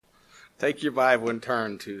Take your Bible and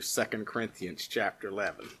turn to 2 Corinthians chapter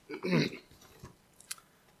 11. 2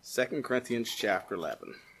 Corinthians chapter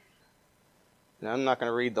 11. Now, I'm not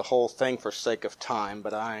going to read the whole thing for sake of time,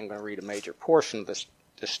 but I am going to read a major portion of this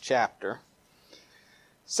chapter.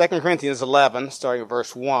 2 Corinthians 11, starting at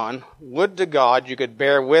verse 1. Would to God you could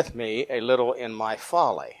bear with me a little in my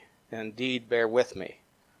folly, and indeed bear with me.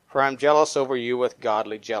 For I am jealous over you with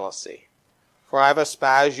godly jealousy. For I have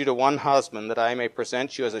espoused you to one husband, that I may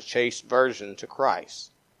present you as a chaste virgin to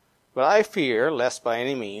Christ. But I fear, lest by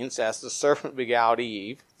any means, as the serpent beguiled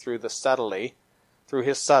Eve through his subtlety,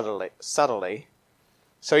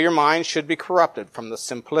 so your mind should be corrupted from the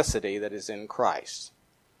simplicity that is in Christ.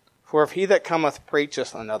 For if he that cometh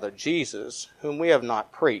preacheth another Jesus, whom we have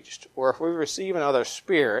not preached, or if we receive another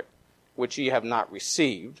spirit, which ye have not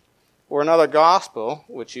received, or another gospel,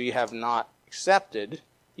 which ye have not accepted,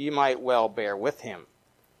 ye might well bear with him.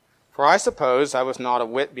 For I suppose I was not a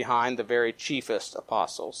whit behind the very chiefest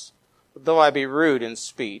apostles. But though I be rude in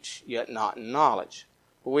speech, yet not in knowledge.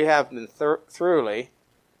 But we have been thoroughly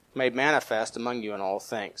made manifest among you in all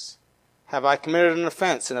things. Have I committed an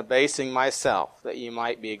offense in abasing myself, that ye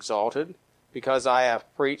might be exalted, because I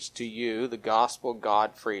have preached to you the gospel of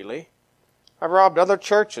God freely? I robbed other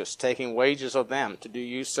churches, taking wages of them to do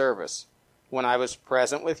you service. When I was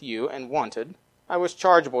present with you and wanted, I was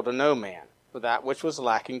chargeable to no man, for that which was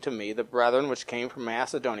lacking to me the brethren which came from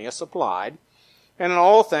Macedonia supplied, and in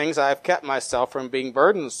all things I have kept myself from being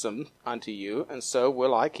burdensome unto you, and so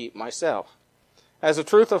will I keep myself. As the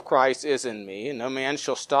truth of Christ is in me, and no man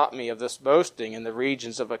shall stop me of this boasting in the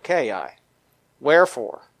regions of Achaia.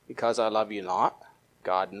 Wherefore, because I love you not,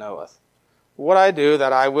 God knoweth. What I do,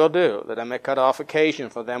 that I will do, that I may cut off occasion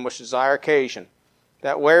for them which desire occasion,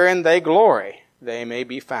 that wherein they glory, they may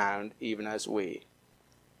be found even as we.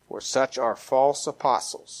 For such are false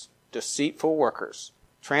apostles, deceitful workers,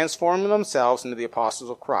 transforming themselves into the apostles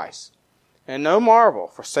of Christ. And no marvel,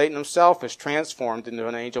 for Satan himself is transformed into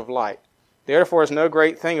an angel of light. Therefore is no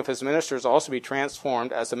great thing if his ministers also be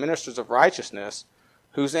transformed as the ministers of righteousness,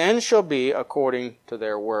 whose end shall be according to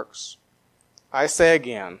their works. I say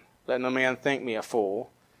again, let no man think me a fool.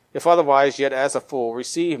 If otherwise, yet as a fool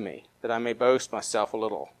receive me, that I may boast myself a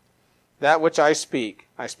little. That which I speak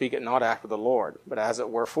it not after the Lord, but as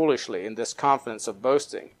it were foolishly, in this confidence of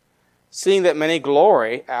boasting. Seeing that many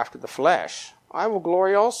glory after the flesh, I will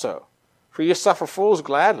glory also. For ye suffer fools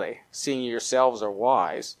gladly, seeing ye yourselves are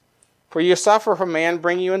wise. For ye suffer if a man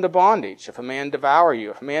bring you into bondage, if a man devour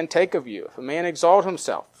you, if a man take of you, if a man exalt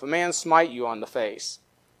himself, if a man smite you on the face.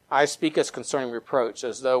 I speak as concerning reproach,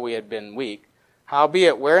 as though we had been weak.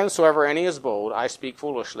 Howbeit, whereinsoever any is bold, I speak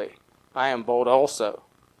foolishly. I am bold also.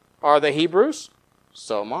 Are they Hebrews?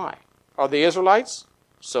 So am I. Are they Israelites?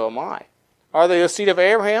 So am I. Are they the seed of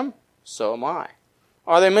Abraham? So am I.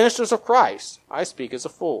 Are they ministers of Christ? I speak as a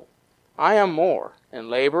fool. I am more,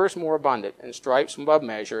 and labors more abundant, and stripes above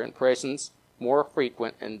measure, and prisons more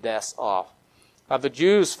frequent, and deaths oft. Of the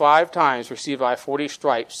Jews 5 times received I 40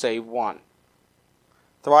 stripes, save one.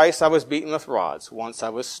 Thrice I was beaten with rods, once I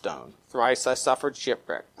was stoned. Thrice I suffered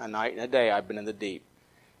shipwreck, a night and a day I've been in the deep.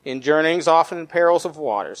 In journeyings often in perils of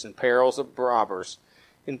waters, in perils of robbers,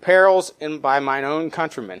 in perils by mine own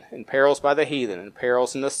countrymen, in perils by the heathen, in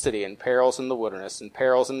perils in the city, in perils in the wilderness, in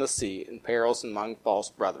perils in the sea, in perils among false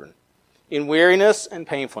brethren, in weariness and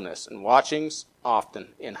painfulness, in watchings often,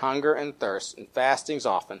 in hunger and thirst, in fastings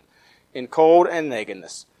often, in cold and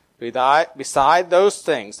nakedness, beside those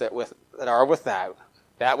things that are without,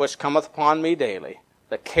 that which cometh upon me daily,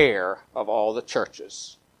 the care of all the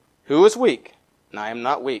churches. Who is weak? And I am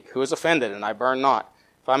not weak. Who is offended? And I burn not.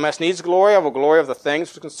 If I must needs glory, I will glory of the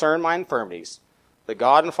things which concern my infirmities. The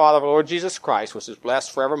God and Father of our Lord Jesus Christ, which is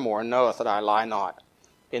blessed forevermore, knoweth that I lie not.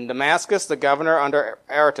 In Damascus, the governor under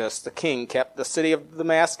Aretas, the king, kept the city of the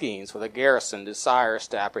Damascenes with a garrison desirous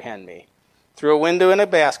to apprehend me. Through a window in a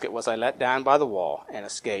basket was I let down by the wall, and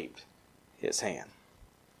escaped his hand.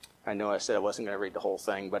 I know I said I wasn't going to read the whole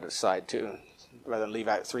thing, but I decided to, rather than leave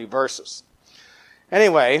out 3 verses.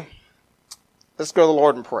 Anyway, let's go to the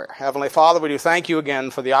Lord in prayer. Heavenly Father, we do thank you again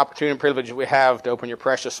for the opportunity and privilege we have to open your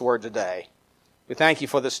precious word today. We thank you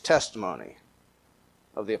for this testimony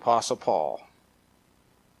of the Apostle Paul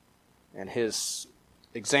and his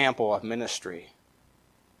example of ministry.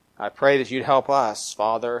 I pray that you'd help us,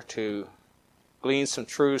 Father, to glean some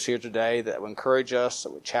truths here today that would encourage us,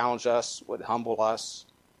 that would challenge us, would humble us.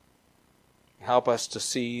 Help us to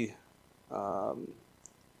see our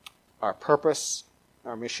purpose,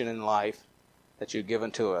 our mission in life that you've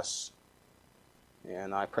given to us.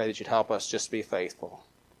 And I pray that you'd help us just be faithful.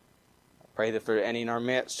 I Pray that for any in our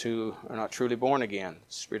midst who are not truly born again,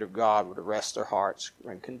 the Spirit of God would arrest their hearts,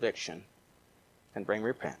 bring conviction, and bring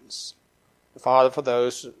repentance. Father, for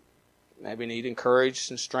those who maybe need encouraged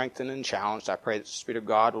and strengthened and challenged, I pray that the Spirit of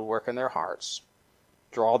God will work in their hearts.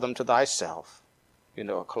 Draw them to thyself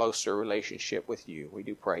into a closer relationship with you. We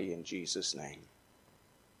do pray in Jesus' name.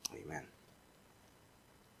 Amen.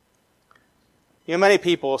 Many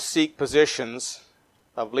people seek positions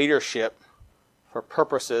of leadership for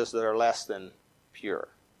purposes that are less than pure.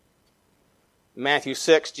 In Matthew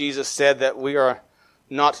 6, Jesus said that we are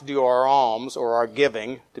not to do our alms or our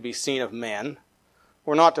giving to be seen of men.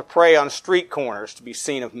 We're not to pray on street corners to be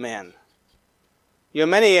seen of men.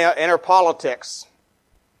 Many enter politics.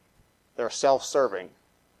 They're self-serving.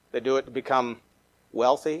 They do it to become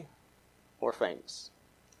wealthy or famous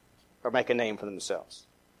or make a name for themselves.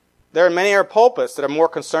 There are many pulpits that are more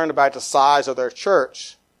concerned about the size of their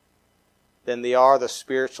church than they are the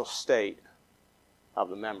spiritual state of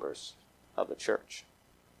the members of the church.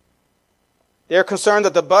 They are concerned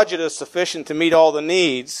that the budget is sufficient to meet all the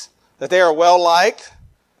needs, that they are well-liked,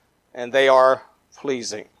 and they are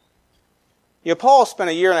pleasing. Paul spent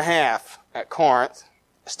 1.5 years at Corinth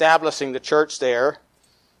establishing the church there,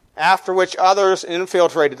 after which others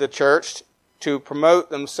infiltrated the church to promote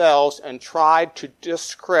themselves and tried to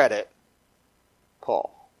discredit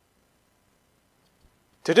Paul.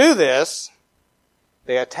 To do this,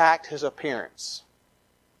 they attacked his appearance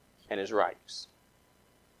and his writings.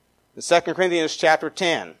 In 2 Corinthians chapter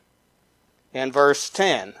 10 and verse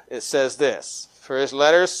 10, it says this, "For his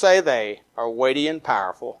letters, say they, are weighty and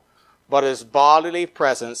powerful, but his bodily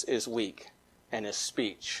presence is weak, and his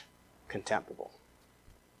speech contemptible."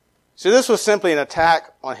 So this was simply an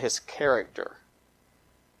attack on his character,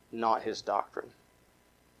 not his doctrine.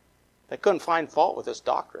 They couldn't find fault with his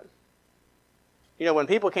doctrine. When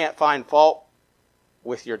people can't find fault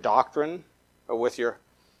with your doctrine or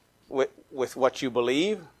with what you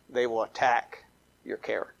believe, they will attack your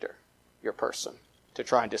character, your person, to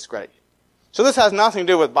try and discredit you. So this has nothing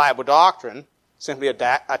to do with Bible doctrine, simply an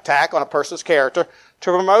attack on a person's character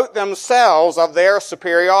to promote themselves of their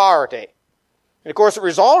superiority. And of course, it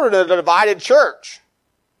resulted in a divided church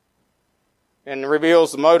and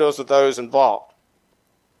reveals the motives of those involved.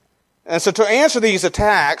 And so to answer these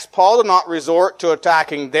attacks, Paul did not resort to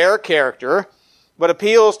attacking their character, but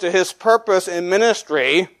appeals to his purpose in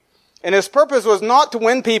ministry. And his purpose was not to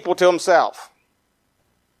win people to himself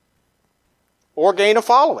or gain a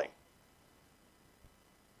following.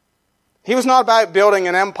 He was not about building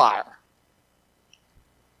an empire,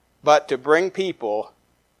 but to bring people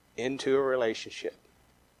into a relationship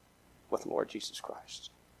with the Lord Jesus Christ.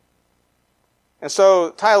 And so,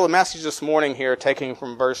 the title of the message this morning here, taking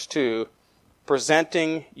from verse 2,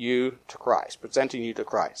 Presenting You to Christ. Presenting You to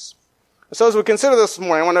Christ. And so as we consider this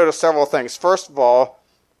morning, I want to notice several things. First of all,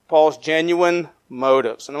 Paul's genuine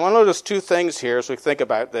motives. And I want to notice two things here as we think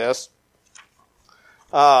about this.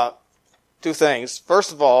 Two things.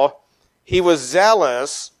 First of all, he was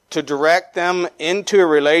zealous to direct them into a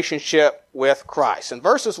relationship with Christ. In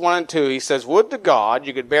verses 1 and 2, he says, "Would to God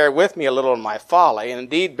you could bear with me a little in my folly, and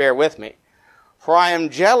indeed bear with me. For I am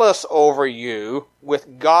jealous over you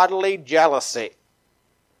with godly jealousy.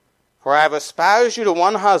 For I have espoused you to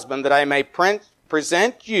one husband, that I may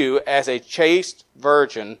present you as a chaste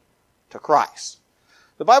virgin to Christ."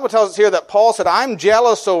 The Bible tells us here that Paul said, "I'm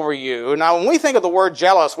jealous over you." Now, when we think of the word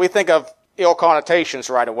jealous, we think of ill connotations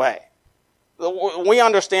right away. We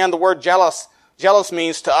understand the word jealous. Jealous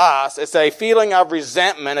means to us, it's a feeling of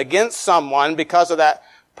resentment against someone because of that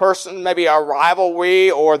person, maybe a rivalry,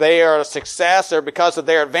 or they are a success, or because of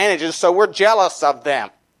their advantages, so we're jealous of them.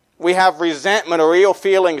 We have resentment or ill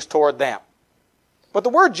feelings toward them. But the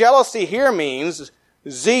word jealousy here means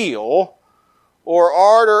zeal or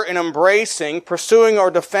ardor in embracing, pursuing, or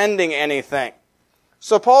defending anything.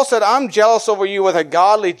 So Paul said, "I'm jealous over you with a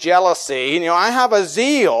godly jealousy." I have a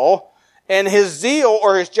zeal. And his zeal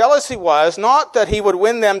or his jealousy was not that he would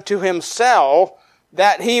win them to himself,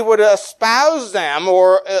 that he would espouse them,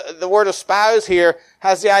 or the word espouse here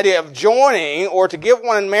has the idea of joining or to give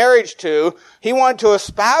one in marriage to. He wanted to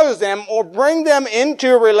espouse them or bring them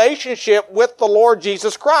into a relationship with the Lord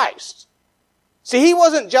Jesus Christ. See, he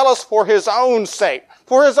wasn't jealous for his own sake,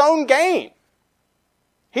 for his own gain.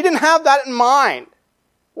 He didn't have that in mind.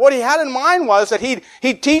 What he had in mind was that he'd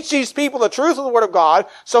teach these people the truth of the Word of God,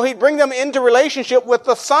 so he'd bring them into relationship with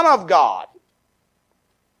the Son of God.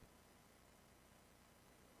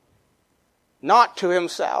 Not to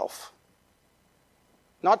himself.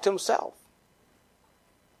 Not to himself.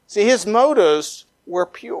 See, his motives were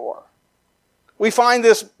pure. We find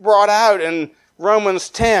this brought out in Romans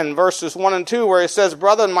 10, verses 1 and 2, where he says,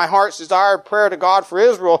 Brethren, my heart's desired prayer to God for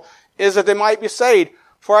Israel is that they might be saved.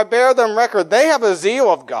 For I bear them record, they have a zeal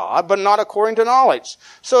of God, but not according to knowledge.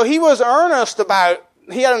 So he had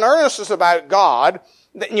an earnestness about God.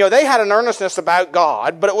 They had an earnestness about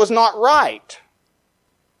God, but it was not right.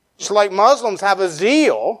 Just like Muslims have a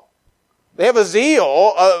zeal. They have a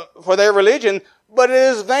zeal for their religion, but it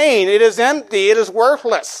is vain, it is empty, it is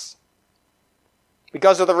worthless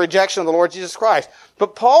because of the rejection of the Lord Jesus Christ.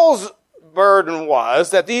 But Paul's burden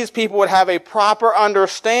was that these people would have a proper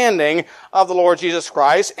understanding of the Lord Jesus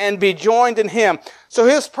Christ and be joined in Him. So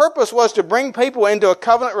his purpose was to bring people into a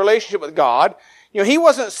covenant relationship with God. He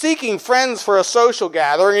wasn't seeking friends for a social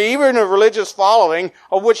gathering, even a religious following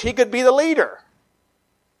of which he could be the leader.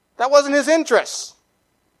 That wasn't his interest.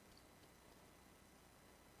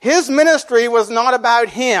 His ministry was not about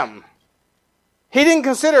him. He didn't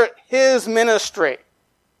consider it his ministry.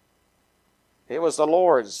 It was the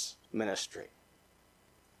Lord's ministry.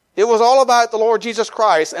 It was all about the Lord Jesus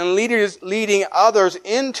Christ and leading others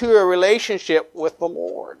into a relationship with the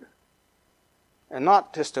Lord, and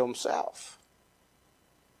not just to himself.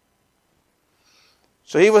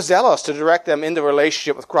 So he was zealous to direct them into a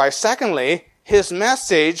relationship with Christ. Secondly, his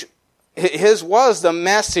was the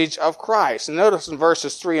message of Christ. And notice in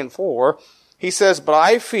verses 3 and 4, he says, But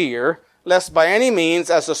I fear, lest by any means,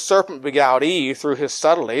 as the serpent beguiled Eve through his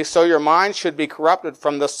subtlety, so your mind should be corrupted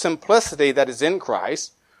from the simplicity that is in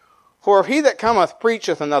Christ. For if he that cometh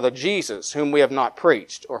preacheth another Jesus, whom we have not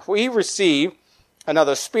preached, or if we receive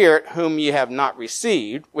another Spirit, whom ye have not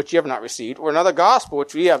received, or another gospel,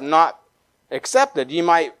 which ye have not accepted, ye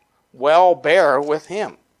might well bear with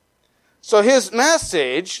him. So his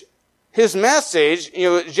message,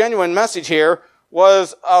 genuine message here,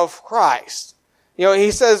 was of Christ.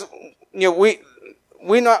 He says,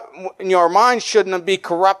 our minds shouldn't be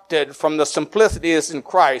corrupted from the simplicity that's in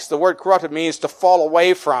Christ. The word corrupted means to fall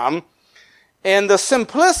away from. And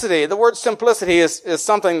the word simplicity is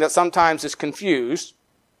something that sometimes is confused.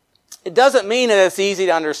 It doesn't mean that it's easy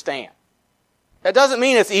to understand. It doesn't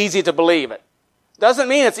mean it's easy to believe it. It doesn't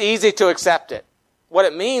mean it's easy to accept it. What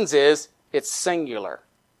it means is it's singular.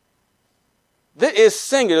 This is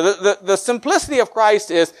singular. The simplicity of Christ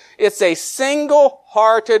is it's a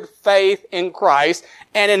single-hearted faith in Christ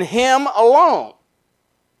and in Him alone.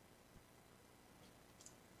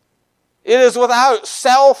 It is without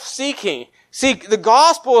self-seeking. See, the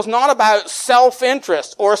gospel is not about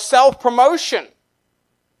self-interest or self-promotion.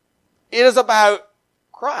 It is about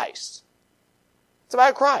Christ. It's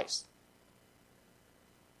about Christ.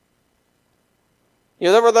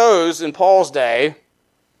 There were those in Paul's day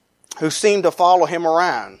who seemed to follow him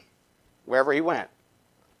around wherever he went,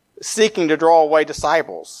 seeking to draw away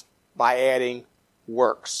disciples by adding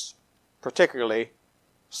works, particularly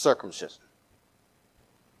circumcision,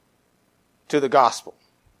 to the gospel.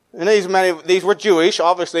 And these were Jewish.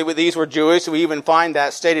 Obviously, these were Jewish. We even find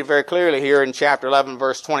that stated very clearly here in chapter 11,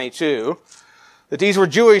 verse 22, that these were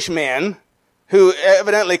Jewish men who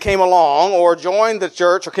evidently came along or joined the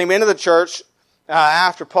church or came into the church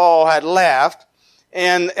after Paul had left,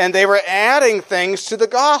 and they were adding things to the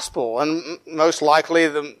gospel. And most likely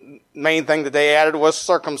the main thing that they added was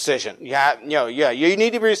circumcision. You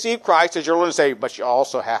need to receive Christ as your Lord and Savior, but you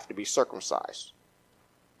also have to be circumcised.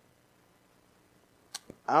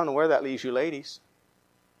 I don't know where that leaves you ladies.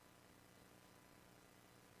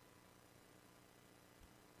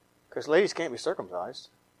 Because ladies can't be circumcised.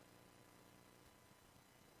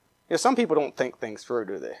 Some people don't think things through,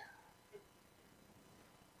 do they?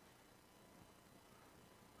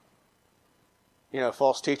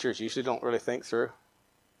 False teachers usually don't really think through.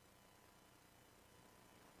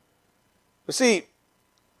 But see,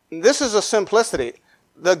 this is a simplicity.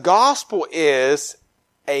 The gospel is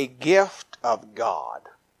a gift of God,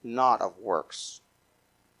 not of works.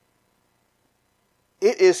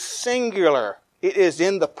 It is singular. It is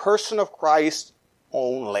in the person of Christ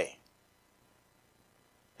only.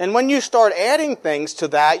 And when you start adding things to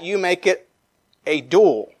that, you make it a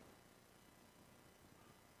dual.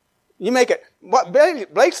 You make it,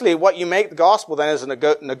 basically what you make the gospel then is a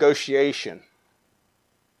negotiation.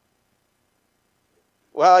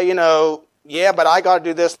 Well, but I got to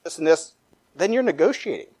do this, this, and this. Then you're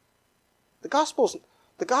negotiating. The gospel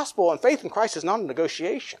and faith in Christ is not a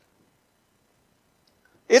negotiation.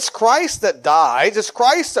 It's Christ that died. It's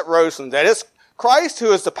Christ that rose from the dead. It's Christ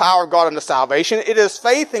who is the power of God unto salvation. It is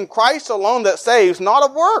faith in Christ alone that saves, not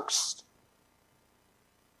of works.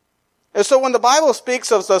 And so when the Bible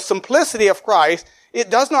speaks of the simplicity of Christ, it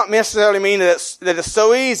does not necessarily mean that it's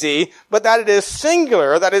so easy, but that it is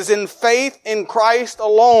singular, that is in faith in Christ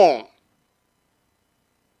alone.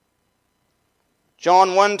 John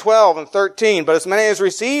 1:12 and 13, but as many as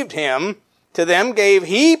received him, to them gave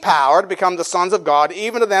he power to become the sons of God,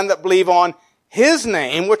 even to them that believe on his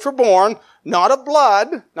name, which were born not of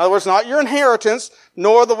blood, in other words, not your inheritance,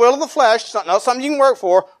 nor the will of the flesh, not something you can work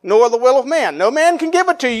for, nor the will of man. No man can give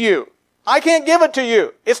it to you. I can't give it to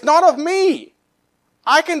you. It's not of me.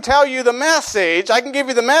 I can tell you the message, I can give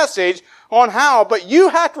you the message on how, but you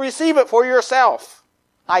have to receive it for yourself.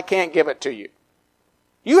 I can't give it to you.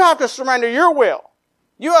 You have to surrender your will.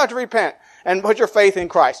 You have to repent and put your faith in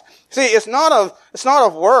Christ. See, it's not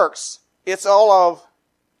of works, it's all of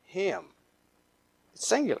him. It's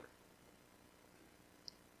singular.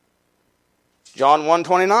 John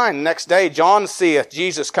 1:29, next day John seeth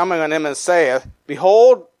Jesus coming on him and saith,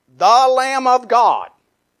 Behold, the Lamb of God.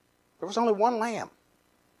 There was only one Lamb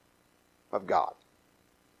of God,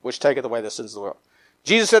 which taketh away the sins of the world.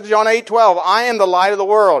 Jesus said to John 8:12, I am the light of the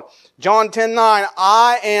world. John 10:9,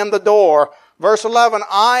 I am the door. Verse 11,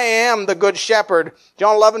 I am the good shepherd.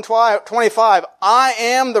 John 11:25, I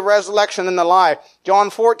am the resurrection and the life.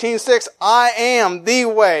 John 14:6, I am the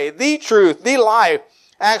way, the truth, the life.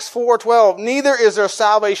 Acts 4:12, neither is there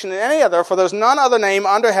salvation in any other, for there's none other name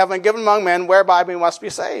under heaven given among men whereby we must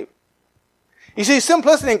be saved. You see,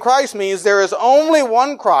 simplicity in Christ means there is only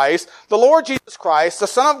one Christ, the Lord Jesus Christ, the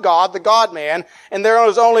Son of God, the God-man, and there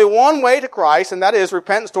is only one way to Christ, and that is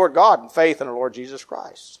repentance toward God and faith in the Lord Jesus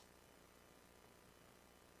Christ.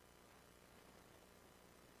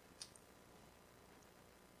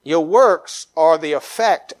 Your works are the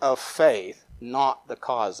effect of faith, not the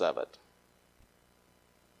cause of it.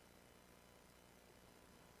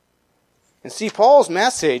 And see, Paul's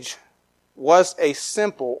message was a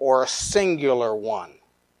simple or a singular one.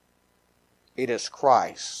 It is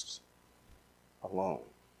Christ alone.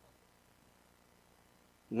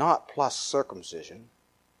 Not plus circumcision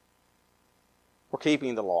or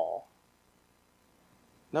keeping the law.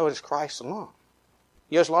 No, it is Christ alone.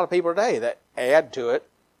 There's a lot of people today that add to it.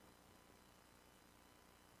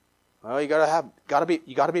 Well, you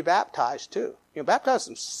gotta be baptized too.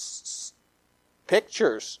 Baptism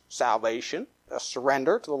pictures salvation, a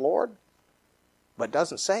surrender to the Lord, but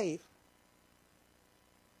doesn't save.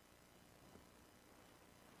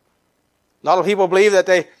 A lot of people believe that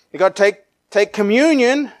you got to take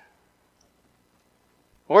communion,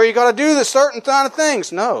 or you got to do the certain kind of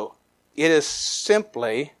things. No, it is singular.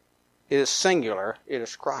 It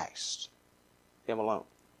is Christ, him alone.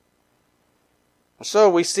 And so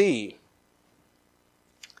we see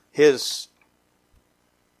his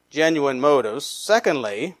genuine motives.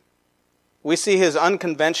 Secondly, we see his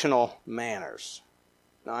unconventional manners.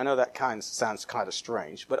 Now, I know that sounds kind of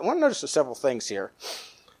strange, but I want to notice several things here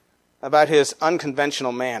about his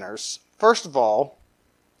unconventional manners. First of all,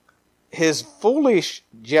 his foolish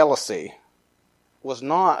jealousy was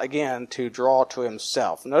not, again, to draw to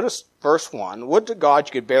himself. Notice verse 1, would to God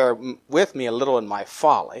you could bear with me a little in my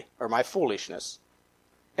folly, or my foolishness,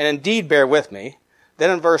 and indeed bear with me. Then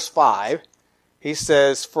in verse 5, he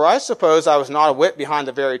says, For I suppose I was not a whit behind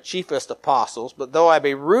the very chiefest apostles, but though I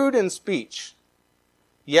be rude in speech,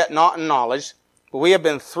 yet not in knowledge, but we have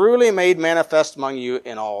been thoroughly made manifest among you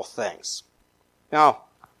in all things. Now,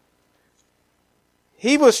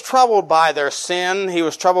 he was troubled by their sin, he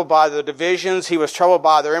was troubled by the divisions, he was troubled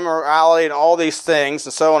by their immorality and all these things,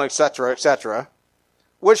 and so on, etc.,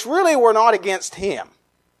 which really were not against him.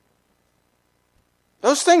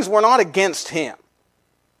 Those things were not against him,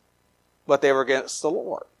 but they were against the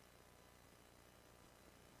Lord.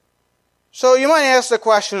 So you might ask the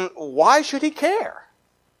question, why should he care?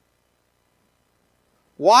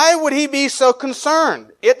 Why would he be so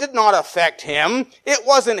concerned? It did not affect him. It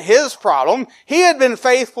wasn't his problem. He had been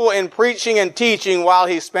faithful in preaching and teaching while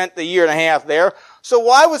he spent the year and a half there. So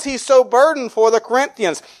why was he so burdened for the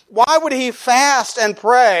Corinthians? Why would he fast and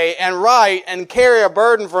pray and write and carry a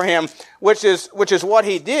burden for him, which is what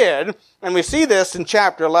he did? And we see this in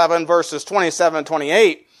chapter 11, verses 27 and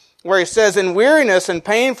 28, where he says, In weariness and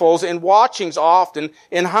painfuls, in watchings often,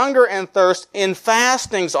 in hunger and thirst, in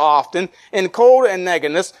fastings often, in cold and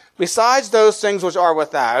nakedness, besides those things which are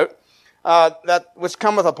without, that which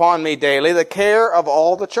cometh upon me daily, the care of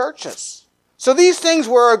all the churches. So these things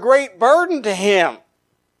were a great burden to him.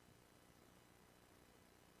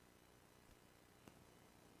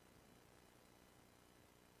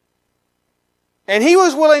 And he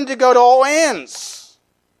was willing to go to all ends,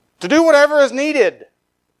 to do whatever is needed,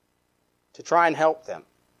 to try and help them,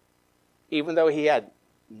 even though he had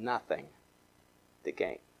nothing to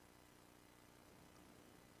gain.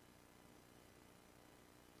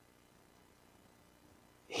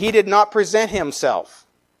 He did not present himself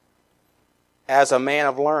as a man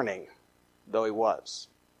of learning, though he was.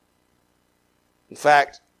 In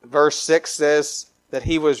fact, verse 6 says that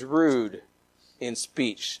he was rude in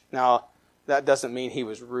speech. Now, that doesn't mean he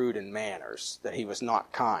was rude in manners, that he was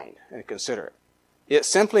not kind and considerate. It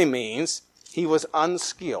simply means he was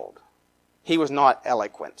unskilled. He was not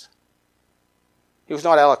eloquent. He was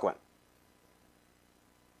not eloquent.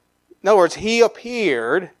 In other words, he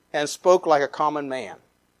appeared and spoke like a common man.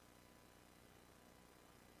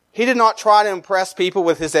 He did not try to impress people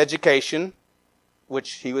with his education,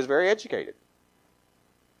 which he was very educated,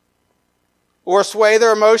 or sway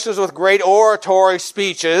their emotions with great oratory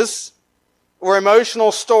speeches or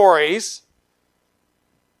emotional stories,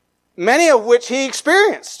 many of which he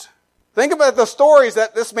experienced. Think about the stories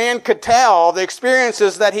that this man could tell, the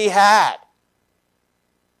experiences that he had.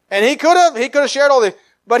 And he could have shared all these,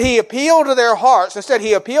 but he appealed to their hearts. Instead,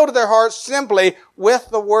 he appealed to their hearts simply with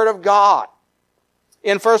the Word of God.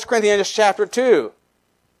 In 1 Corinthians chapter 2,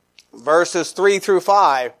 verses 3 through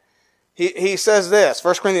 5, he says this.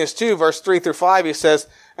 1 Corinthians 2, verse 3 through 5, he says,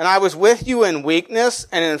 "And I was with you in weakness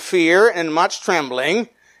and in fear and in much trembling,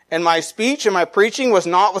 and my speech and my preaching was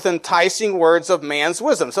not with enticing words of man's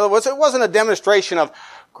wisdom." So it wasn't a demonstration of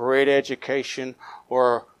great education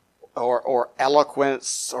or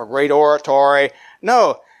eloquence or great oratory.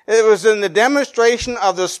 No, it was in the demonstration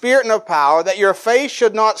of the Spirit and of power, that your faith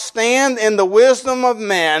should not stand in the wisdom of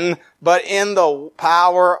men, but in the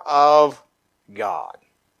power of God.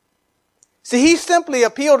 See, he simply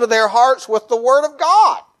appealed to their hearts with the Word of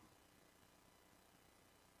God.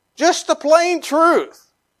 Just the plain truth.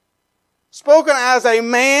 Spoken as a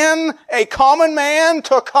man, a common man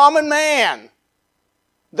to a common man.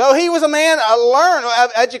 Though he was a man learned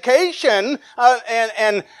of education,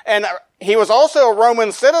 and he was also a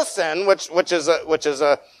Roman citizen, which is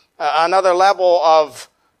another level of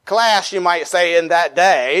class, you might say, in that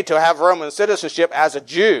day, to have Roman citizenship as a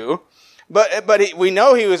Jew. But we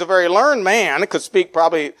know he was a very learned man. Could speak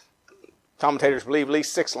probably, commentators believe, at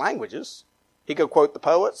least 6 languages. He could quote the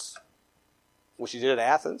poets, which he did at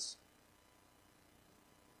Athens.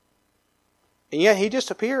 And yet he just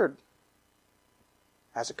appeared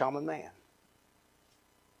as a common man.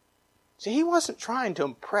 See, he wasn't trying to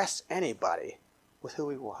impress anybody with who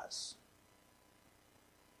he was,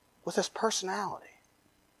 with his personality,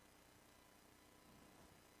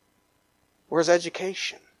 or his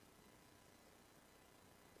education.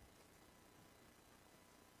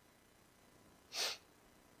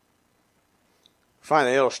 Find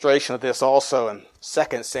the illustration of this also in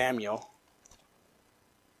 2 Samuel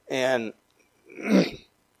and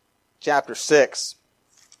chapter 6.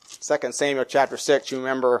 2 Samuel chapter 6, you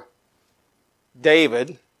remember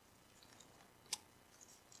David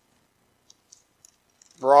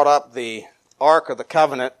brought up the Ark of the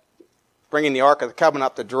Covenant, bringing the Ark of the Covenant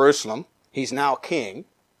up to Jerusalem. He's now king.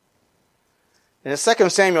 And in 2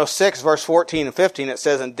 Samuel 6, verse 14 and 15, it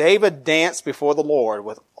says, "And David danced before the Lord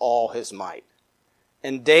with all his might.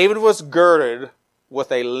 And David was girded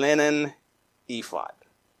with a linen ephod."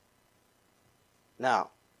 Now,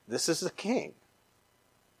 this is the king.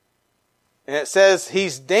 And it says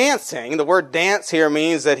he's dancing. The word dance here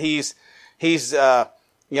means that he's to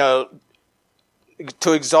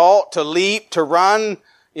exalt, to leap, to run.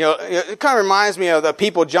 It kind of reminds me of the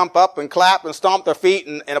people jump up and clap and stomp their feet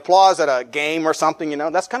and applause at a game or something,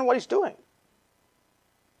 That's kind of what he's doing.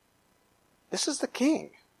 This is the king.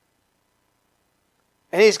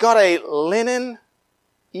 And he's got a linen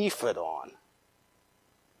ephod on.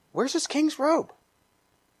 Where's his king's robe?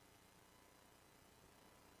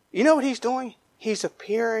 You know what he's doing? He's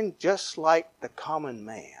appearing just like the common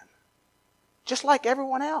man. Just like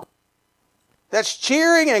everyone else. That's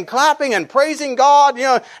cheering and clapping and praising God,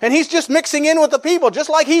 and he's just mixing in with the people, just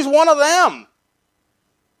like he's one of them.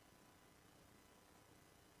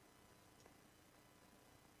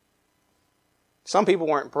 Some people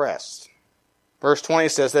weren't impressed. Verse 20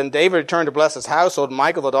 says, "Then David returned to bless his household.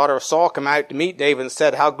 Michal, the daughter of Saul, came out to meet David and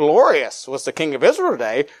said, 'How glorious was the king of Israel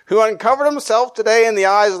today, who uncovered himself today in the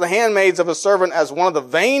eyes of the handmaids of his servant, as one of the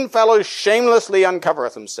vain fellows shamelessly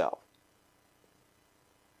uncovereth himself.'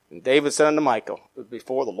 And David said unto Michal, 'It was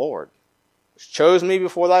before the Lord, which chose me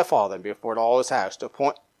before thy father and before all his house, to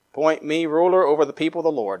appoint me ruler over the people of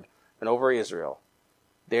the Lord and over Israel.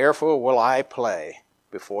 Therefore will I play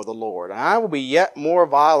before the Lord. And I will be yet more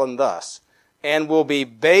vile than thus, and will be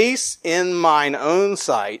base in mine own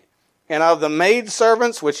sight, and of the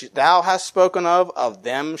maidservants which thou hast spoken of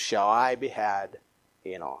them shall I be had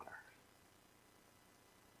in honor.'"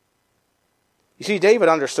 You see, David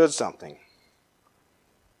understood something.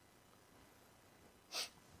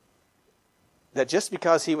 That just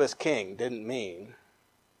because he was king didn't mean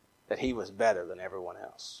that he was better than everyone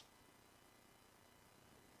else.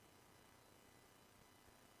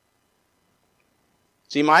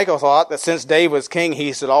 See, Michael thought that since David was king,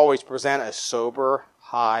 he should always present a sober,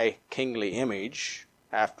 high, kingly image.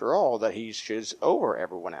 After all, that he is over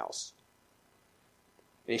everyone else.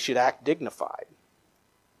 He should act dignified.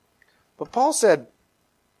 But Paul said,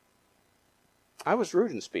 I was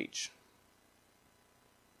rude in speech.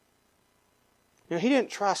 You know, he didn't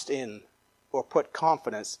trust in or put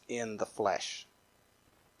confidence in the flesh.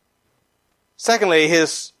 Secondly,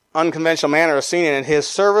 his unconventional manner is seen in his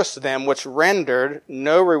service to them, which rendered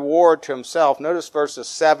no reward to himself. Notice verses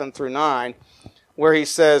 7 through 9, where he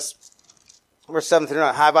says, verse 7 through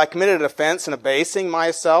 9, have I committed an offense in abasing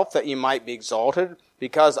myself that you might be exalted,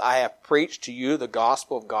 because I have preached to you the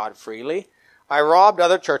gospel of God freely? I robbed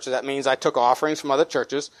other churches. That means I took offerings from other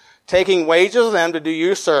churches, taking wages of them to do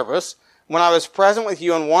you service. When I was present with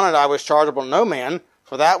you and wanted, I was chargeable to no man.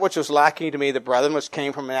 For that which was lacking to me, the brethren which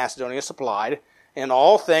came from Macedonia supplied. In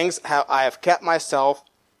all things I have kept myself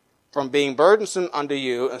from being burdensome unto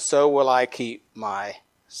you, and so will I keep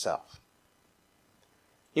myself.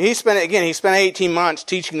 He spent 18 months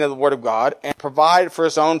teaching the Word of God and provided for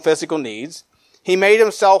his own physical needs. He made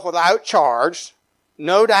himself without charge,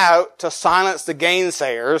 no doubt to silence the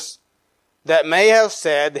gainsayers that may have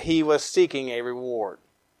said he was seeking a reward.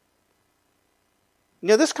 You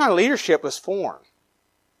know, this kind of leadership was formed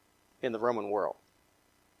in the Roman world.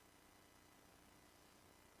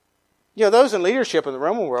 You know, those in leadership in the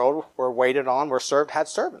Roman world were waited on, were served, had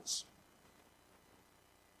servants.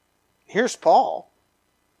 Here's Paul.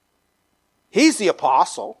 He's the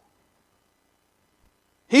apostle.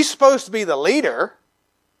 He's supposed to be the leader,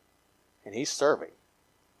 and he's serving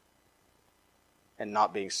and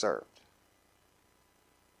not being served.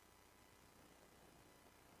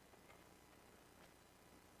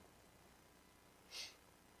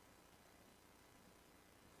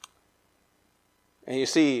 And you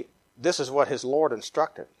see, this is what his Lord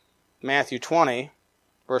instructed. Matthew 20,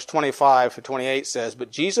 verse 25 to 28 says, but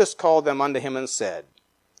Jesus called them unto him and said,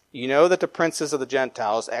 you know that the princes of the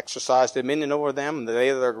Gentiles exercise dominion over them, and they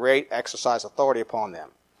that are great exercise authority upon them.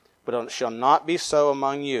 But it shall not be so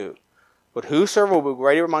among you. But whosoever will be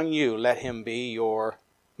greater among you, let him be your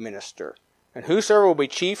minister. And whosoever will be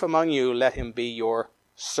chief among you, let him be your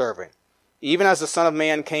servant. Even as the Son of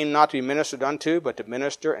Man came not to be ministered unto, but to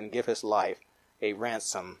minister and give his life a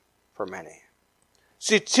ransom for many.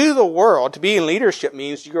 See, to the world, to be in leadership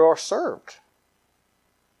means you are served.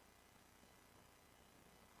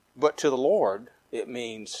 But to the Lord, it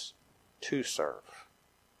means to serve.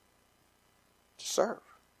 To serve.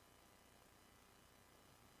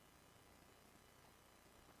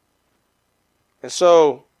 And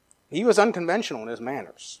so, he was unconventional in his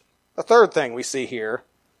manners. The third thing we see here,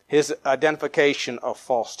 his identification of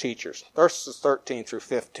false teachers. Verses 13 through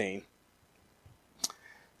 15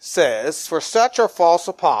 says, for such are false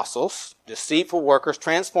apostles, deceitful workers,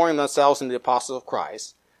 transforming themselves into the apostles of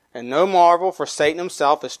Christ. And no marvel, for Satan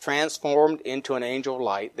himself is transformed into an angel of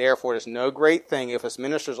light. Therefore it is no great thing if his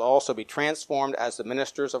ministers also be transformed as the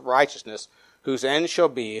ministers of righteousness, whose end shall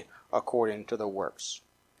be according to their works.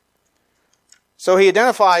 So he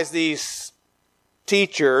identifies these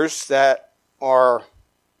teachers that are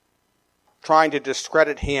trying to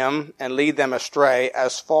discredit him and lead them astray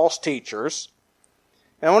as false teachers.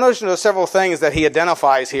 And I want to notice there are several things that he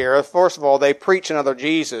identifies here. First of all, they preach another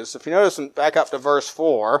Jesus. If you notice, back up to verse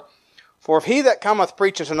 4, for if he that cometh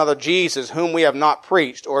preacheth another Jesus, whom we have not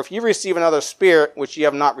preached, or if ye receive another spirit, which ye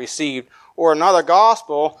have not received, or another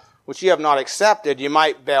gospel, which ye have not accepted, ye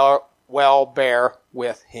might well bear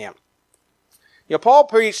with him. You know, Paul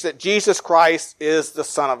preached that Jesus Christ is the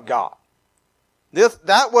Son of God.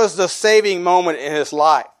 That was the saving moment in his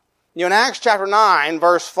life. You know, in Acts chapter 9,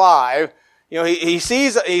 verse 5, you know,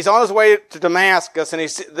 he's on his way to Damascus, and he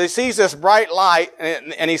sees this bright light,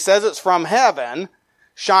 and he says it's from heaven,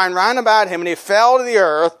 shine round about him, and he fell to the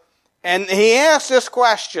earth, and he asked this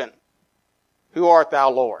question, who art thou,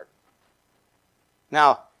 Lord?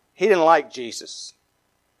 Now, he didn't like Jesus.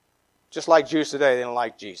 Just like Jews today, they didn't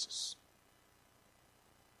like Jesus.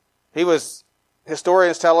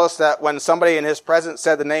 Historians tell us that when somebody in his presence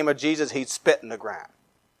said the name of Jesus, he'd spit in the ground.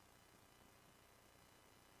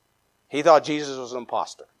 He thought Jesus was an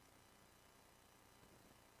imposter.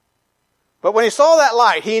 But when he saw that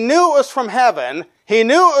light, he knew it was from heaven. He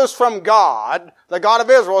knew it was from God, the God of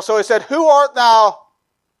Israel. So he said, who art thou,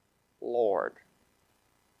 Lord?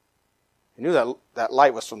 He knew that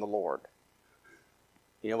light was from the Lord.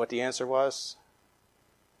 You know what the answer was?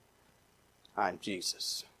 I'm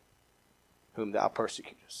Jesus, whom thou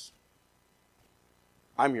persecutest.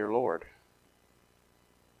 I'm your Lord.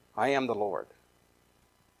 I am the Lord.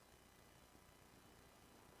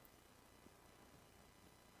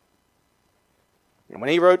 And when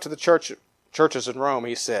he wrote to the churches in Rome,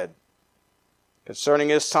 he said, concerning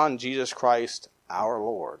his Son, Jesus Christ, our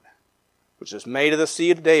Lord, which is made of the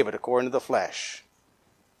seed of David according to the flesh,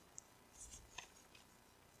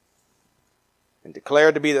 and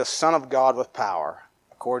declared to be the Son of God with power,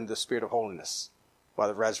 according to the Spirit of holiness, by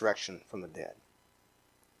the resurrection from the dead.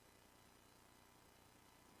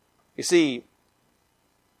 You see,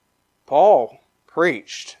 Paul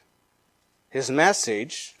preached, his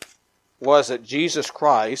message was that Jesus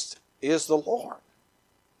Christ is the Lord.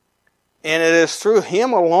 And it is through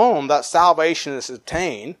him alone that salvation is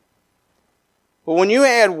attained. But when you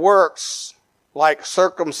add works like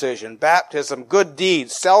circumcision, baptism, good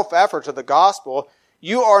deeds, self-effort to the gospel,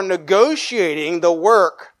 you are negotiating the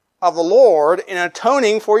work of the Lord in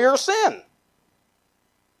atoning for your sin.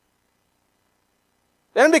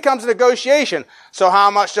 Then it becomes a negotiation. So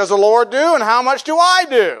how much does the Lord do and how much do I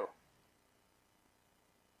do?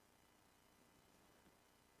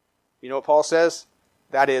 You know what Paul says?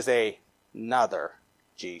 That is another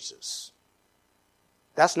Jesus.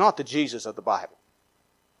 That's not the Jesus of the Bible.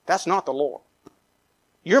 That's not the Lord.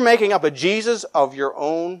 You're making up a Jesus of your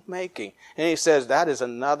own making. And he says that is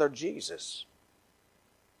another Jesus.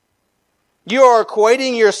 You are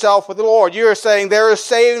equating yourself with the Lord. You are saying there is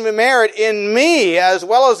saving merit in me as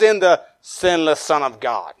well as in the sinless Son of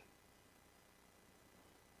God.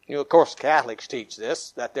 You know, of course, Catholics teach this,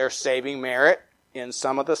 that there's saving merit in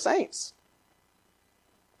some of the saints.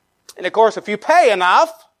 And of course, if you pay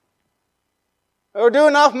enough, or do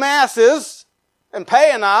enough masses, and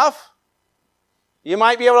pay enough, you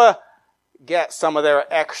might be able to get some of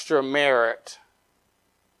their extra merit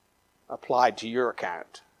applied to your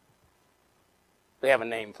account. They have a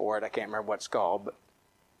name for it. I can't remember what it's called. But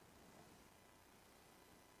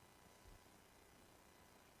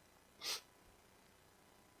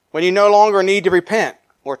when you no longer need to repent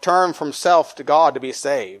or turn from self to God to be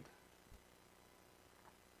saved,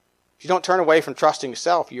 if you don't turn away from trusting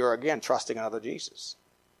yourself, you're again trusting another Jesus.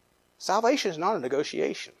 Salvation is not a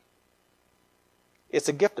negotiation. It's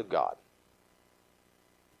a gift of God.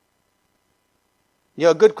 You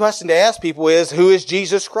know, a good question to ask people is, who is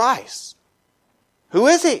Jesus Christ? Who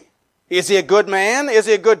is he? Is he a good man? Is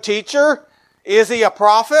he a good teacher? Is he a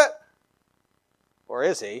prophet? Or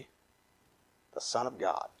is he the Son of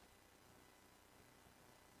God?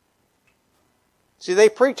 See, they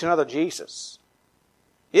preach another Jesus.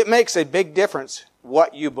 It makes a big difference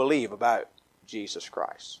what you believe about Jesus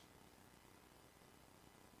Christ.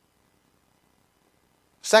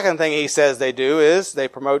 Second thing he says they do is they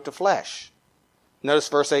promote the flesh. Notice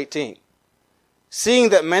verse 18. Seeing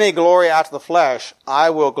that many glory after the flesh, I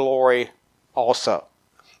will glory also.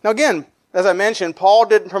 Now again, as I mentioned, Paul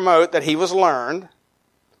didn't promote that he was learned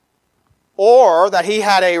or that he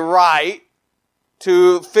had a right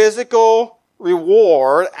to physical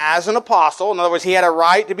reward as an apostle. In other words, he had a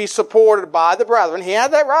right to be supported by the brethren. He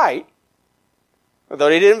had that right, although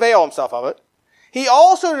he didn't avail himself of it. He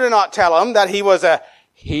also did not tell them that he was a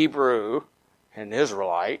Hebrew and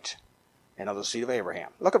Israelite and of the seed of Abraham.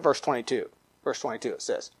 Look at verse 22. Verse 22, it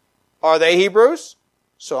says, are they Hebrews?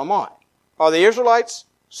 So am I. Are they Israelites?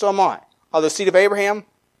 So am I. Are the seed of Abraham?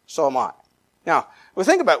 So am I. Now, we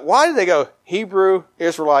think about, why did they go Hebrew,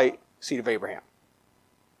 Israelite, seed of Abraham?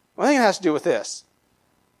 Well, I think it has to do with this.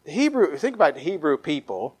 Think about the Hebrew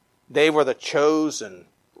people. They were the chosen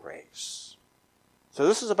race. So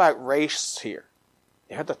this is about race here.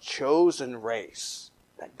 They had the chosen race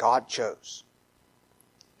that God chose.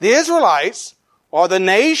 The Israelites are the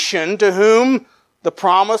nation to whom the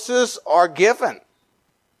promises are given.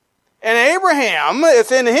 And Abraham,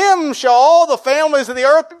 it's in him shall all the families of the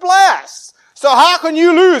earth be blessed. So how can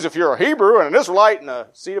you lose if you're a Hebrew and an Israelite and a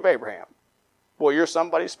seed of Abraham? Well, you're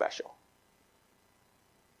somebody special.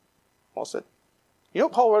 Paul said, you know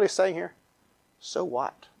what Paul really is saying here? So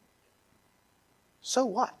what? So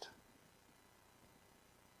what?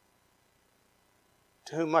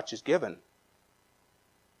 To whom much is given,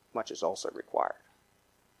 much is also required.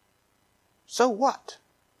 So what?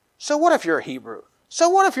 So what if you're a Hebrew? So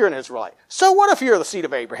what if you're an Israelite? So what if you're the seed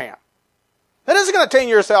of Abraham? That isn't going to attain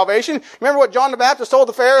your salvation. Remember what John the Baptist told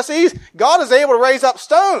the Pharisees? God is able to raise up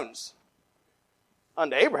stones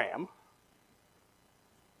unto Abraham.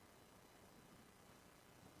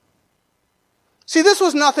 See, this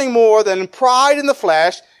was nothing more than pride in the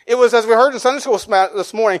flesh. It was, as we heard in Sunday school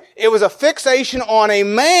this morning, it was a fixation on a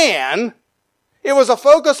man. It was a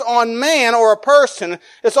focus on man or a person.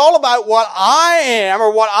 It's all about what I am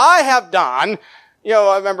or what I have done. You know,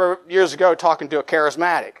 I remember years ago talking to a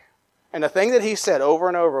charismatic. And the thing that he said over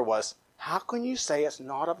and over was, how can you say it's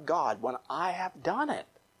not of God when I have done it?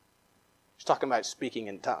 He's talking about speaking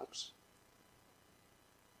in tongues.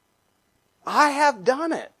 I have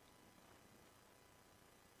done it.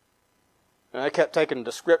 And I kept taking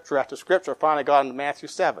the scripture after scripture. Finally got into Matthew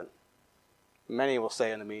 7. Many will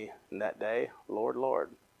say unto me in that day, Lord,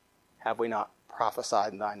 Lord, have we not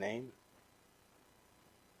prophesied in thy name?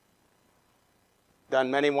 Done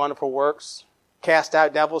many wonderful works, cast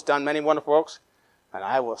out devils, done many wonderful works, and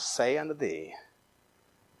I will say unto thee,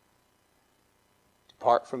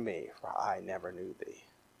 depart from me, for I never knew thee.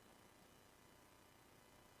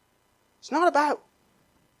 It's not about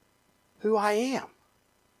who I am.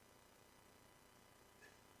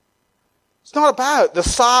 It's not about the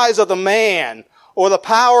size of the man, or the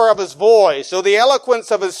power of his voice, or the eloquence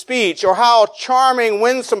of his speech, or how charming,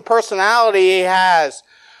 winsome personality he has,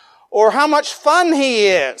 or how much fun he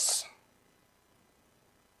is.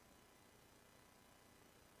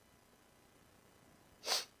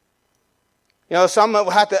 You know, some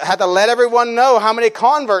have to let everyone know how many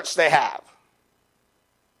converts they have.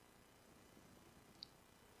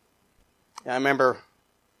 I remember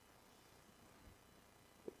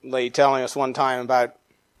a lady telling us one time about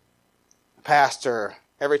a pastor.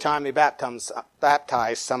 Every time he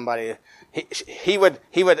baptized somebody, he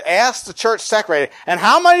would ask the church secretary, and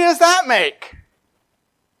how many does that make?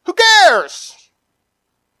 Who cares?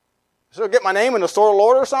 So get my name in the store of the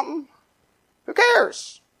Lord or something? Who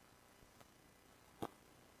cares?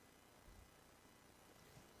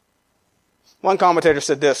 One commentator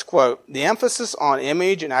said this, quote, the emphasis on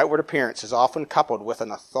image and outward appearance is often coupled with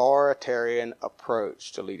an authoritarian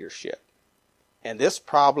approach to leadership. And this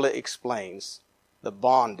probably explains the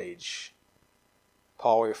bondage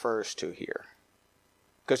Paul refers to here.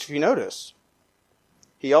 Because if you notice,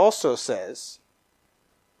 he also says,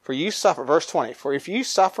 for you suffer, verse 20, for if you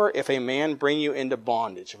suffer, if a man bring you into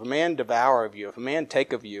bondage, if a man devour of you, if a man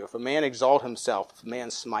take of you, if a man exalt himself, if a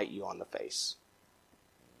man smite you on the face.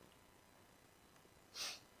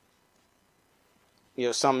 You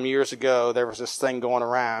know, some years ago, there was this thing going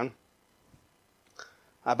around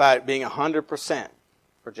about being 100%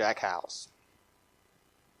 for Jack House.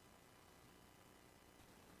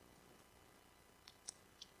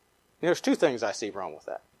 There's two things I see wrong with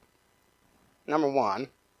that. Number one,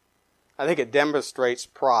 I think it demonstrates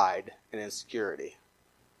pride and insecurity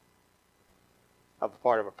of the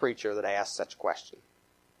part of a preacher that asks such a question.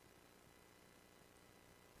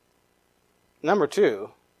 Number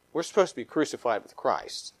two, we're supposed to be crucified with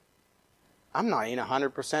Christ. I'm not even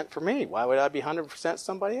 100% for me. Why would I be 100%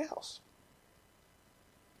 somebody else?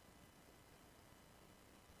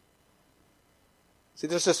 See,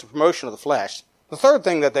 this is just a promotion of the flesh. The third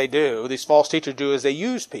thing that they do, these false teachers do, is they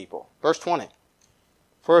use people. Verse 20.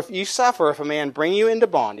 For if you suffer, if a man bring you into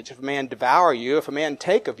bondage, if a man devour you, if a man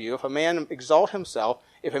take of you, if a man exalt himself,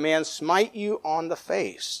 if a man smite you on the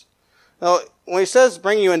face. Now, when he says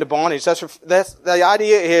bring you into bondage, that's the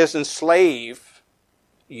idea is enslave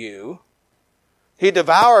you. He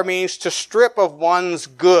devour means to strip of one's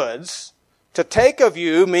goods. To take of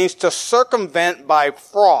you means to circumvent by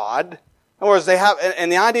fraud. In other words, they have,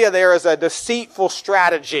 and the idea there is a deceitful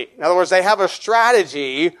strategy. In other words, they have a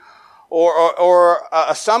strategy or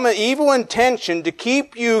some evil intention to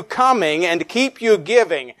keep you coming and to keep you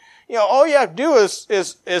giving. You know, all you have to do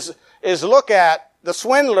is look at the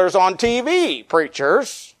swindlers on TV,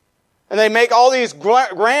 preachers. And they make all these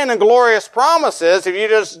grand and glorious promises. If you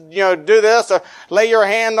just, do this, or lay your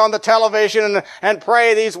hand on the television and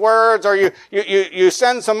pray these words, or you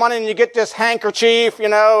send some money and you get this handkerchief,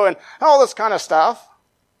 and all this kind of stuff.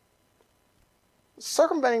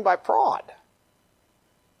 Circumventing by fraud.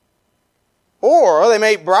 Or they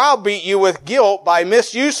may browbeat you with guilt by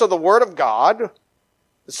misuse of the Word of God.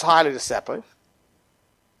 It's highly deceptive.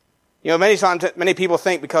 Many times, many people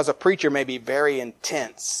think because a preacher may be very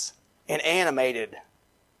intense and animated,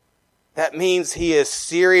 that means he is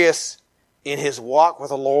serious in his walk with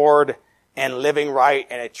the Lord and living right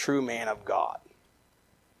and a true man of God.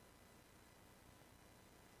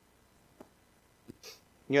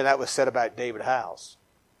 That was said about David Howes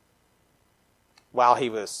while he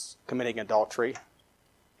was committing adultery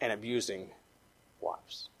and abusing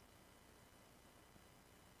wives.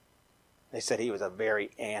 They said he was a very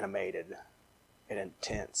animated and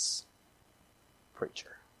intense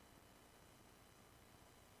preacher.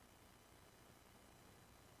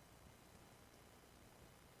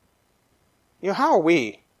 How are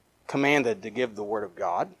we commanded to give the Word of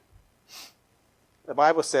God? The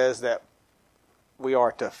Bible says that we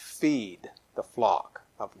are to feed the flock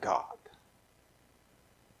of God.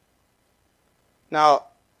 Now,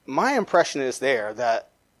 my impression is there that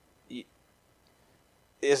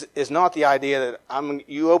is not the idea that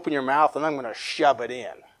you open your mouth and I'm going to shove it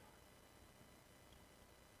in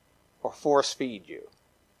or force feed you.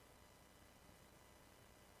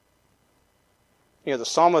 The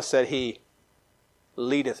psalmist said, He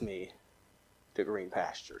leadeth me to green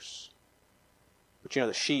pastures. But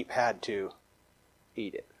the sheep had to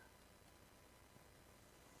eat it.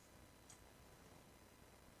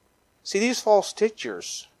 See, these false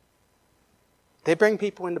teachers, they bring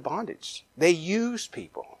people into bondage. They use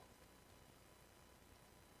people.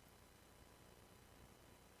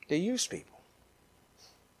 They use people.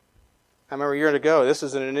 I remember a year ago, this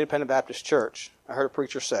is in an independent Baptist church, I heard a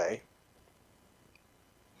preacher say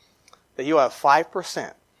that you have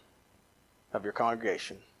 5% of your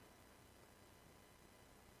congregation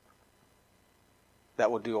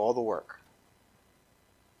that will do all the work.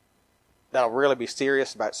 That'll really be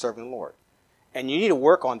serious about serving the Lord. And you need to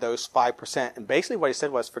work on those 5%. And basically what he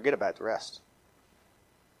said was, forget about the rest.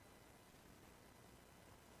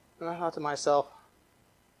 And I thought to myself,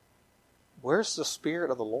 where's the Spirit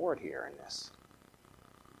of the Lord here in this?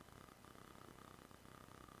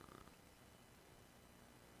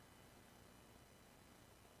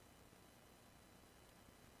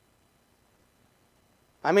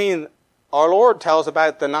 I mean, our Lord tells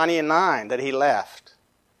about the 99 that He left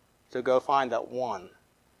to go find that one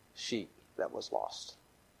sheep that was lost.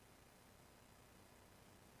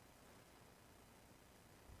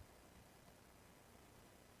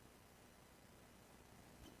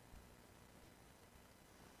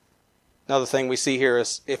 Another thing we see here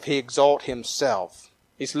is if he exalt himself,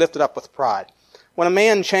 he's lifted up with pride. When a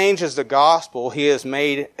man changes the gospel, he is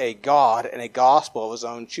made a god and a gospel of his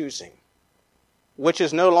own choosing, which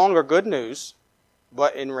is no longer good news,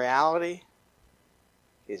 but in reality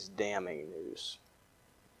is damning news.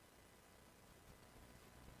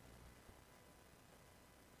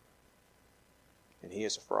 And he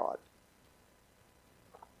is a fraud.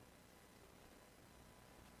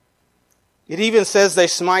 It even says they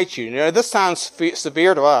smite you. This sounds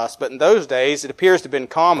severe to us, but in those days it appears to have been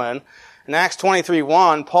common. In Acts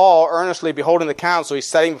 23:1, Paul, earnestly beholding the council, he's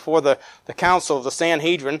sitting before the council of the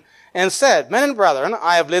Sanhedrin, and said, Men and brethren,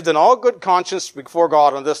 I have lived in all good conscience before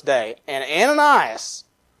God on this day. And Ananias,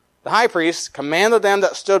 the high priest, commanded them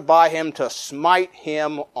that stood by him to smite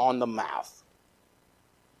him on the mouth.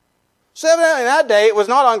 So evidently in that day, it was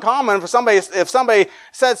not uncommon for somebody, if somebody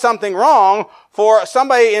said something wrong, for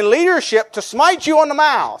somebody in leadership to smite you on the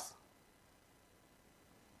mouth.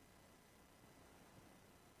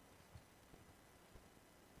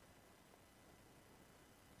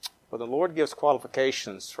 But the Lord gives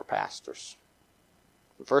qualifications for pastors.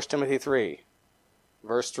 In 1 Timothy 3,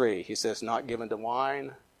 verse 3, he says, not given to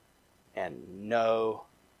wine and no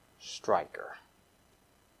striker.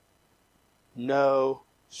 No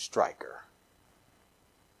striker.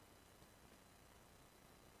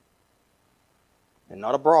 And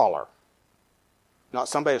not a brawler. Not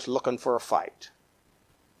somebody that's looking for a fight.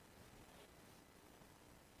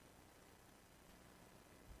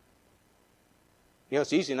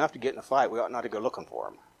 It's easy enough to get in a fight. We ought not to go looking for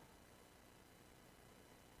them.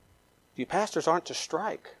 You pastors aren't to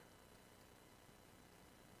strike.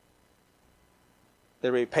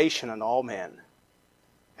 They're to be patient in all men,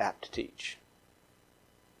 apt to teach.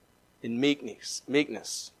 In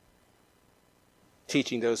meekness,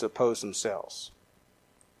 teaching those that oppose themselves.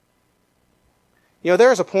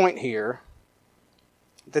 There's a point here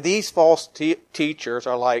that these false teachers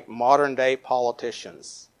are like modern day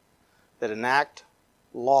politicians that enact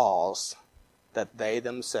laws that they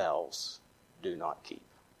themselves do not keep.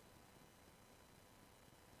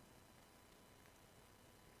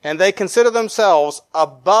 And they consider themselves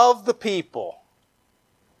above the people.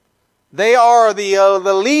 They are the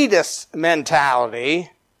elitist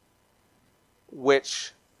mentality,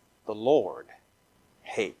 which the Lord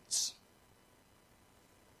hates.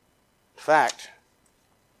 In fact,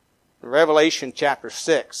 in Revelation chapter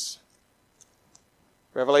 6,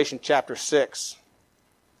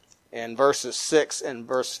 in verses 6 and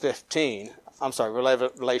verse 15,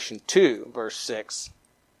 Revelation 2, verse 6.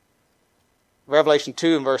 Revelation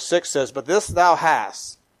 2 and verse 6 says, But this thou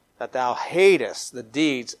hast, that thou hatest the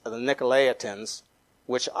deeds of the Nicolaitans,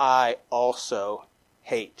 which I also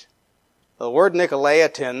hate. The word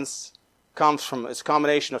Nicolaitans comes from, it's a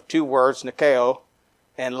combination of two words, Nikeo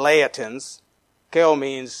and Laitans. Nikeo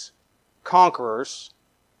means conquerors.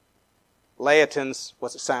 Laitans,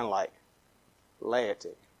 what's it sound like?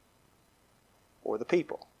 Laity. Or the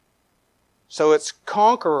people. So it's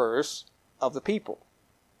conquerors of the people.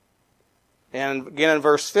 And again in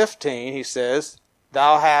verse 15 he says,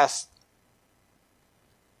 so hast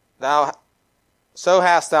thou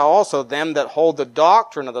also them that hold the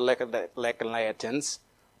doctrine of the Nicolaitans,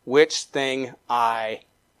 which thing I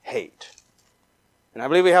hate. And I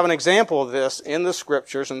believe we have an example of this in the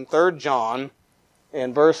Scriptures in 3 John,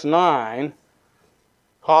 in verse 9.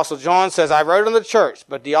 Apostle John says, I wrote unto the church,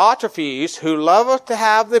 but Diotrephes, who loveth to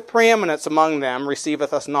have the preeminence among them,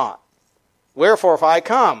 receiveth us not. Wherefore, if I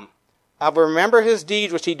come, I will remember his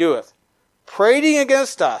deeds which he doeth, prating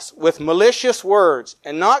against us with malicious words,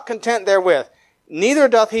 and not content therewith, neither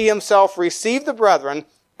doth he himself receive the brethren,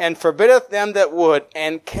 and forbiddeth them that would,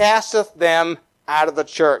 and casteth them out of the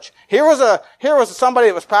church. Here was somebody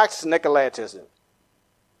that was practicing Nicolaitanism.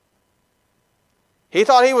 He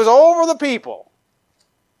thought he was over the people.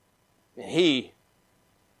 And he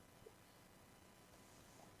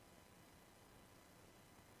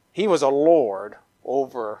was a lord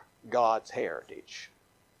over God's heritage.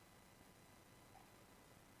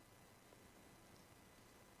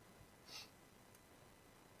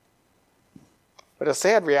 But a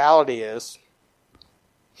sad reality is,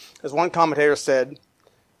 as one commentator said,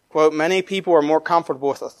 quote, many people are more comfortable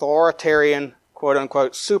with authoritarian, quote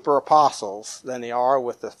unquote, super apostles than they are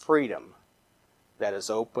with the freedom that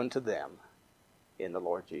is open to them in the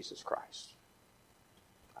Lord Jesus Christ.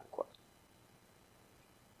 Unquote.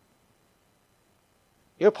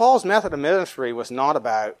 You know, Paul's method of ministry was not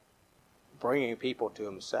about bringing people to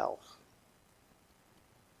himself,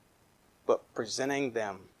 but presenting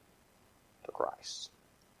them to Christ.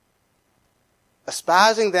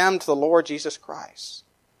 Espousing them to the Lord Jesus Christ.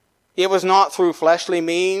 It was not through fleshly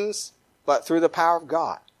means, but through the power of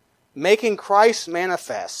God. Making Christ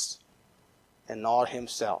manifest and not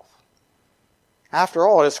himself. After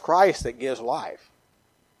all, it is Christ that gives life.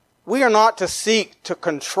 We are not to seek to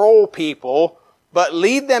control people, but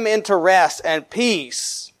lead them into rest and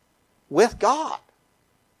peace with God.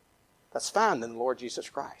 That's found in the Lord Jesus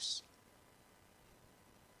Christ.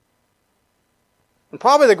 And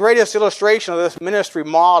probably the greatest illustration of this ministry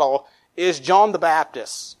model is John the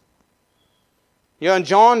Baptist. You know, in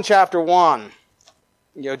John chapter 1,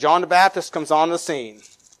 John the Baptist comes on the scene,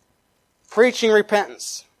 preaching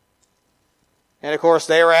repentance. And of course,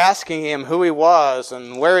 they were asking him who he was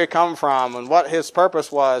and where he come from and what his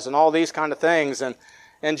purpose was and all these kind of things.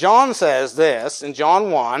 And John says this in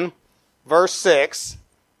John 1, verse 6,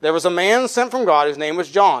 there was a man sent from God whose name was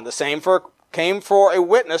John. The same came for a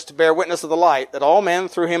witness to bear witness of the light, that all men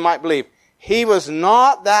through him might believe. He was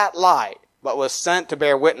not that light, but was sent to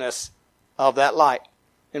bear witness of that light.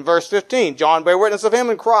 In verse 15, John bare witness of him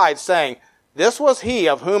and cried, saying, this was he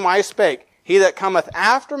of whom I spake. He that cometh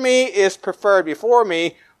after me is preferred before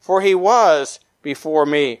me, for he was before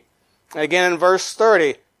me. And again in verse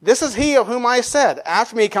 30, this is he of whom I said,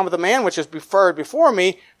 after me cometh a man which is preferred before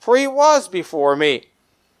me, for he was before me.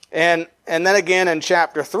 And then again in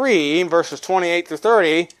chapter 3, verses 28 through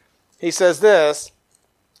 30, he says this,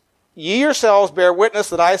 ye yourselves bear witness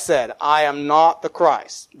that I said, I am not the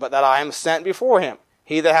Christ, but that I am sent before him.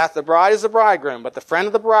 He that hath the bride is the bridegroom, but the friend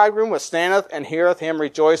of the bridegroom which standeth and heareth him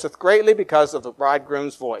rejoiceth greatly because of the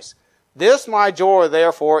bridegroom's voice. This my joy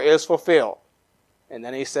therefore is fulfilled. And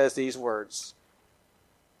then he says these words,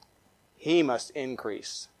 he must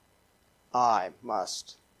increase, I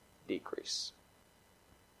must decrease.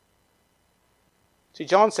 See,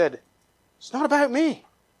 John said, it's not about me.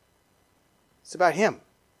 It's about him.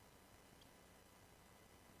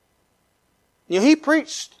 You know, he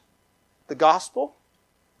preached the gospel.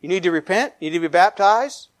 You need to repent. You need to be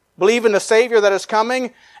baptized. Believe in the Savior that is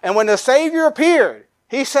coming. And when the Savior appeared,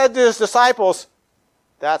 he said to his disciples,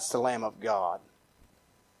 that's the Lamb of God.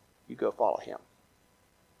 You go follow him.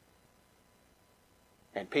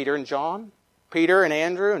 And Peter and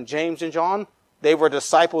Andrew and James and John, they were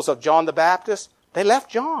disciples of John the Baptist. They left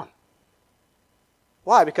John.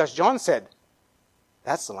 Why? Because John said,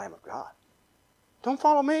 that's the Lamb of God. Don't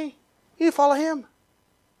follow me. You follow him.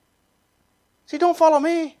 See, don't follow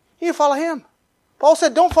me. You follow him. Paul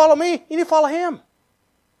said, don't follow me. You need to follow him.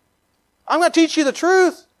 I'm going to teach you the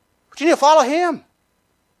truth, but you need to follow him.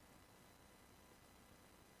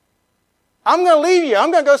 I'm going to leave you.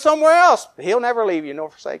 I'm going to go somewhere else. But he'll never leave you nor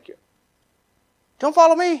forsake you. Don't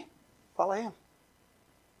follow me. Follow him.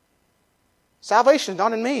 Salvation is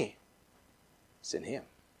not in me. It's in him.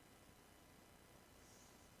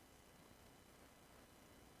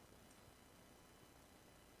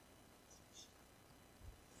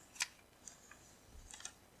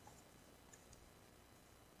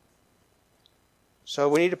 So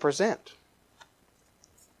we need to present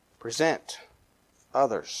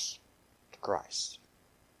others to Christ.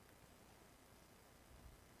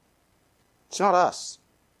 It's not us.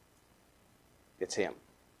 It's him.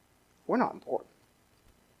 We're not important.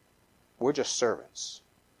 We're just servants.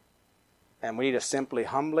 And we need to simply,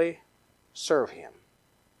 humbly serve him